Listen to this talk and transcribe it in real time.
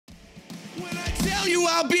tell you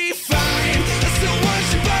I'll be fine. I still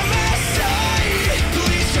want you by my side.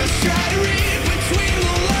 Please just try to read between the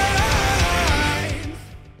lines.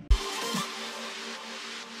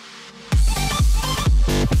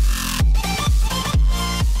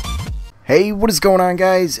 Hey, what is going on,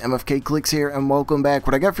 guys? MFK Clicks here, and welcome back.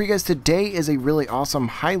 What I got for you guys today is a really awesome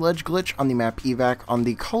high ledge glitch on the map Evac on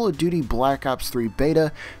the Call of Duty Black Ops 3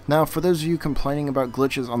 beta. Now, for those of you complaining about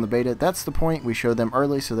glitches on the beta, that's the point. We show them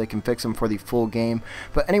early so they can fix them for the full game.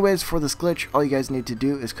 But anyways, for this glitch, all you guys need to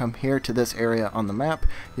do is come here to this area on the map.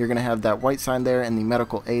 You're going to have that white sign there and the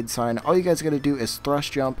medical aid sign. All you guys got to do is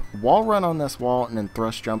thrust jump, wall run on this wall, and then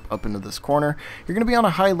thrust jump up into this corner. You're going to be on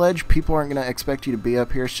a high ledge. People aren't going to expect you to be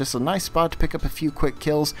up here. It's just a nice spot to pick up a few quick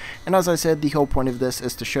kills, and as I said, the whole point of this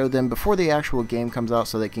is to show them before the actual game comes out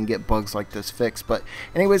so they can get bugs like this fixed. But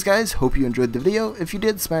anyways, guys, hope you enjoyed the video. If you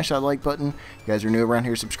did, smash that like button. You guys are new around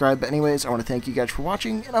here, subscribe. But anyways, I want to thank you guys for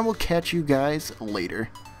watching, and I will catch you guys later.